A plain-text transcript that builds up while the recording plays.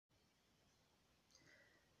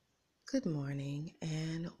Good morning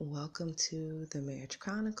and welcome to the Marriage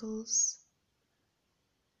Chronicles.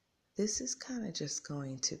 This is kind of just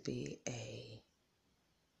going to be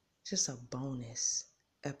just a bonus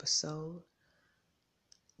episode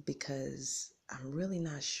because I'm really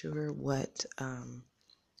not sure what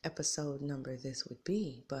episode number this would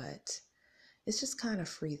be, but it's just kind of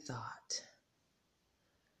free thought.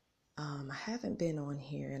 I haven't been on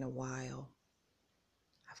here in a while.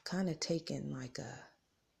 I've kind of taken like a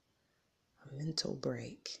mental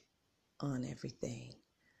break on everything.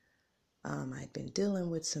 I'd been dealing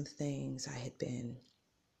with some things.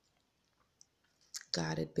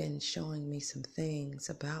 God had been showing me some things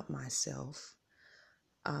about myself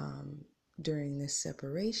during this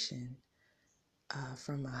separation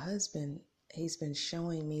from my husband. He's been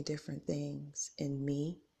showing me different things in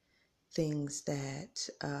me, things that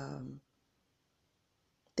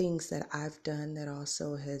I've done that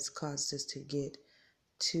also has caused us to get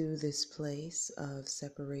to this place of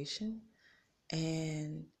separation.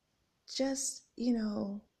 And just,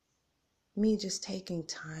 me just taking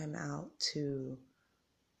time out to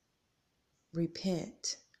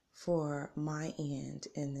repent for my end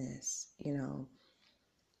in this,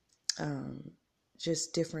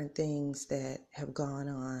 just different things that have gone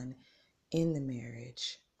on in the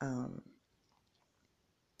marriage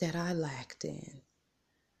that I lacked in.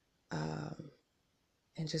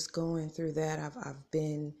 And just going through that, I've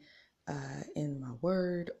been in my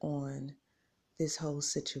word on this whole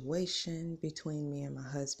situation between me and my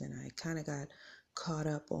husband. I kind of got caught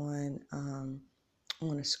up on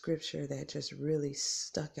a scripture that just really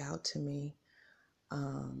stuck out to me.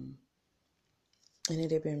 And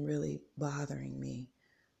it had been really bothering me.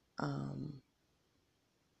 Now,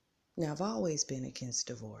 I've always been against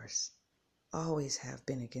divorce. Always have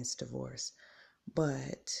been against divorce.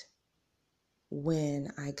 But when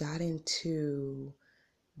I got into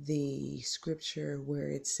the scripture where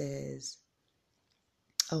it says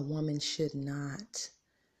a woman should not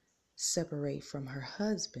separate from her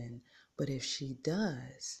husband, but if she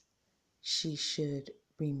does, she should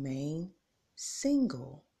remain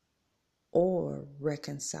single or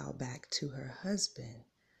reconcile back to her husband.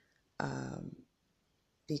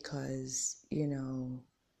 Because,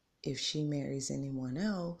 if she marries anyone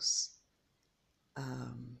else,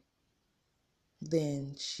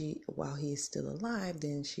 then while he is still alive,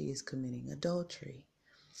 then she is committing adultery.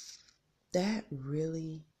 That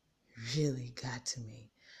really, really got to me.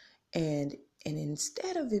 And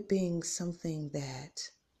instead of it being something that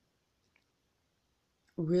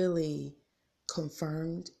really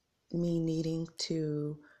confirmed me needing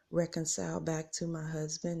to reconcile back to my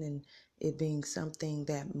husband and it being something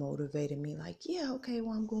that motivated me, like, yeah, okay,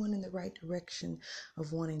 well, I'm going in the right direction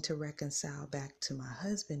of wanting to reconcile back to my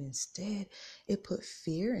husband. Instead, it put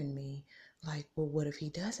fear in me, like, well, what if he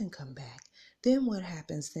doesn't come back? Then what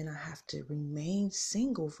happens? Then I have to remain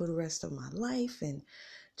single for the rest of my life. And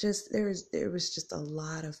just there was just a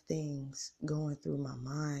lot of things going through my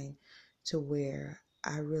mind to where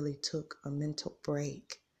I really took a mental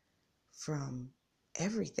break from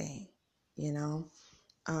everything,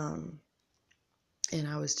 and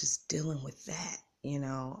I was just dealing with that,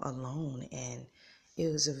 alone. And it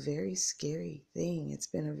was a very scary thing. It's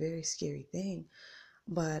been a very scary thing.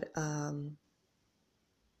 But I'm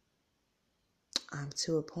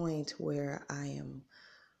to a point where I am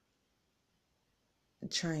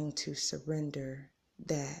trying to surrender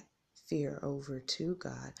that fear over to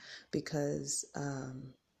God, because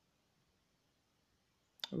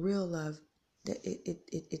real love,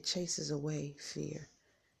 it chases away fear.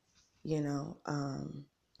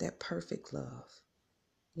 That perfect love,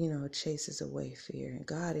 chases away fear. And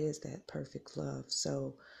God is that perfect love.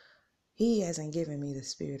 So he hasn't given me the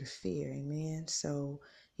spirit of fear. Amen. So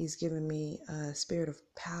he's given me a spirit of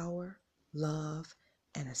power, love,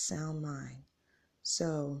 and a sound mind.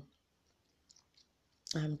 So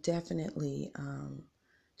I'm definitely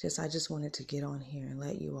I just wanted to get on here and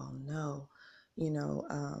let you all know,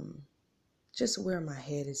 just where my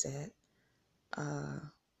head is at.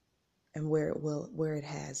 And where it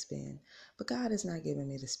has been. But God has not given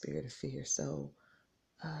me the spirit of fear. So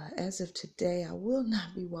as of today, I will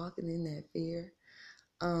not be walking in that fear.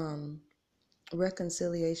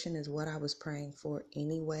 Reconciliation is what I was praying for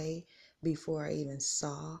anyway, before I even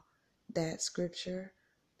saw that scripture.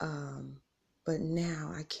 But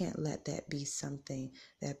now I can't let that be something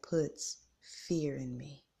that puts fear in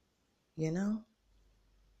me.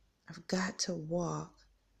 I've got to walk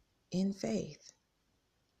in faith.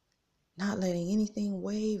 Not letting anything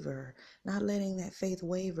waver, not letting that faith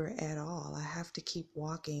waver at all. I have to keep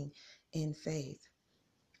walking in faith.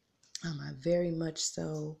 I very much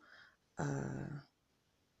so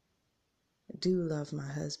do love my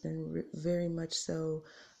husband very much so.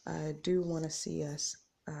 I do want to see us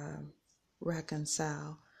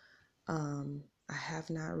reconcile. I have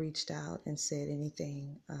not reached out and said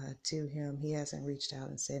anything to him. He hasn't reached out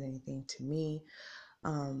and said anything to me.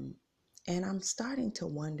 And I'm starting to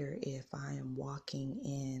wonder if I am walking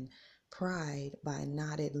in pride by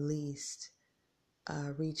not at least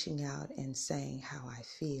reaching out and saying how I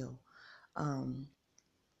feel.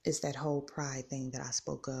 It's that whole pride thing that I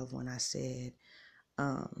spoke of when I said,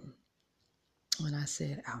 I'll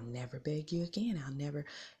never beg you again. I'll never,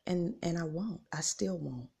 and I won't. I still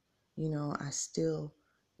won't. I still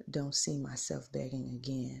don't see myself begging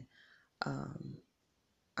again.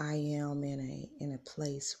 I am in a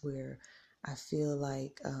place where I feel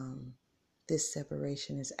like this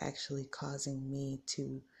separation is actually causing me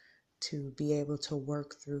to be able to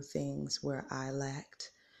work through things where I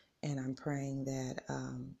lacked. And I'm praying that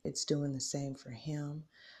it's doing the same for him.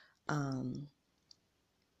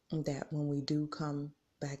 That when we do come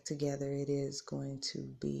back together, it is going to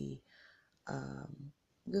be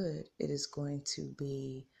good. It is going to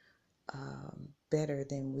be better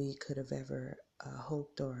than we could have ever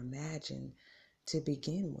hoped or imagined to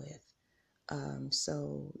begin with.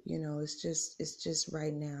 So, it's just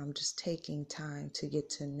right now, I'm just taking time to get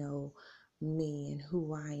to know me and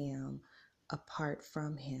who I am apart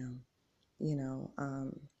from him,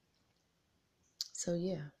 So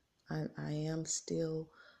yeah, I am still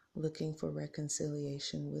looking for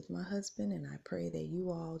reconciliation with my husband, and I pray that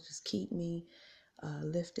you all just keep me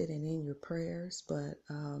lifted and in your prayers. But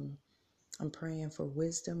I'm praying for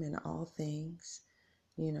wisdom in all things,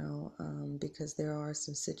 because there are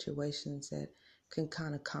some situations that can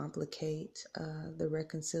kind of complicate the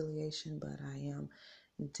reconciliation, but I am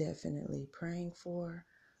definitely praying for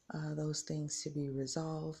those things to be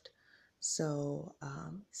resolved. So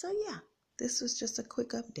yeah, this was just a quick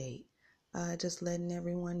update, just letting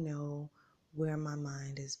everyone know where my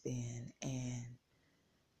mind has been, and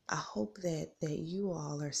I hope that you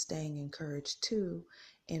all are staying encouraged too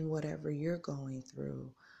in whatever you're going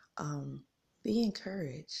through. Be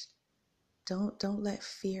encouraged. Don't let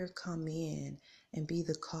fear come in and be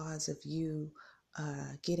the cause of you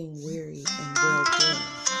getting weary and well-doing.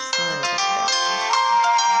 Sorry about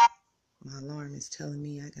that. My alarm is telling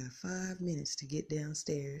me I got 5 minutes to get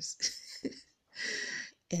downstairs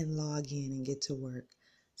and log in and get to work.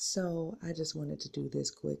 So I just wanted to do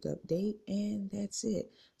this quick update, and that's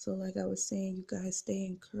it. So like I was saying, you guys stay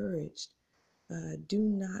encouraged. Do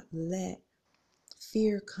not let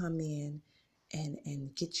fear come in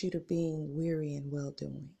and get you to being weary and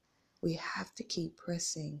well-doing. We have to keep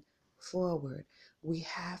pressing forward. We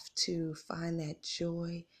have to find that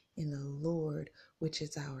joy in the Lord, which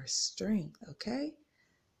is our strength, okay?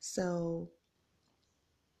 So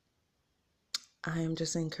I am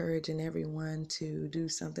just encouraging everyone to do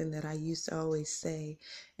something that I used to always say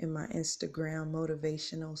in my Instagram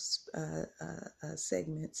motivational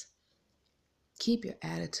segments. Keep your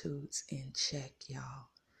attitudes in check, y'all.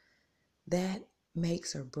 That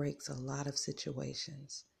makes or breaks a lot of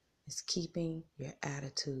situations. It's keeping your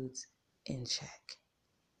attitudes in check.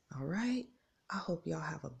 All right? I hope y'all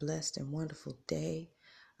have a blessed and wonderful day.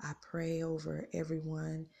 I pray over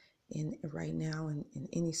everyone right now in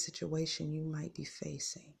any situation you might be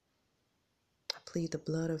facing. I plead the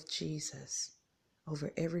blood of Jesus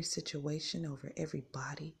over every situation, over every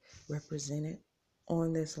body represented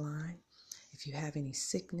on this line. If you have any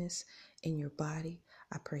sickness in your body,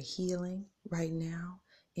 I pray healing right now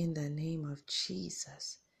in the name of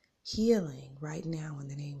Jesus. Healing right now in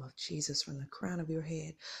the name of Jesus, from the crown of your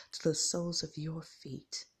head to the soles of your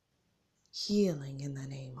feet. Healing in the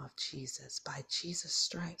name of Jesus. By Jesus'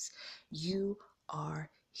 stripes, you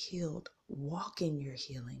are healed. Walk in your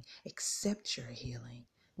healing. Accept your healing.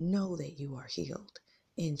 Know that you are healed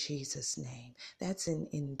in Jesus' name. That's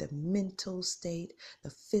in the mental state,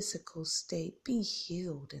 the physical state. Be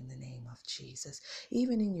healed in the name of Jesus.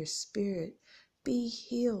 Even in your spirit, be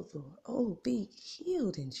healed, Lord. Oh, be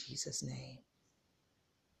healed in Jesus' name.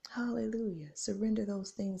 Hallelujah. Surrender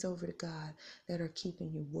those things over to God that are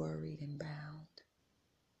keeping you worried and bound.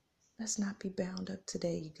 Let's not be bound up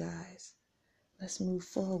today, you guys. Let's move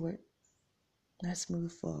forward. Let's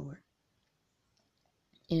move forward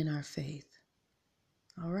in our faith.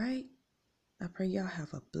 All right? I pray y'all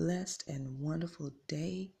have a blessed and wonderful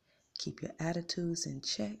day. Keep your attitudes in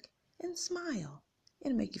check and smile.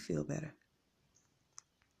 It'll make you feel better.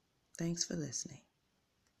 Thanks for listening.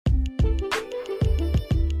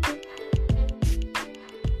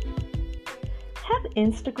 Have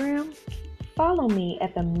Instagram? Follow me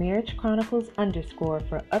at the Marriage Chronicles _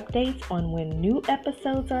 for updates on when new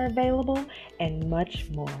episodes are available and much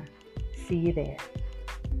more. see you there.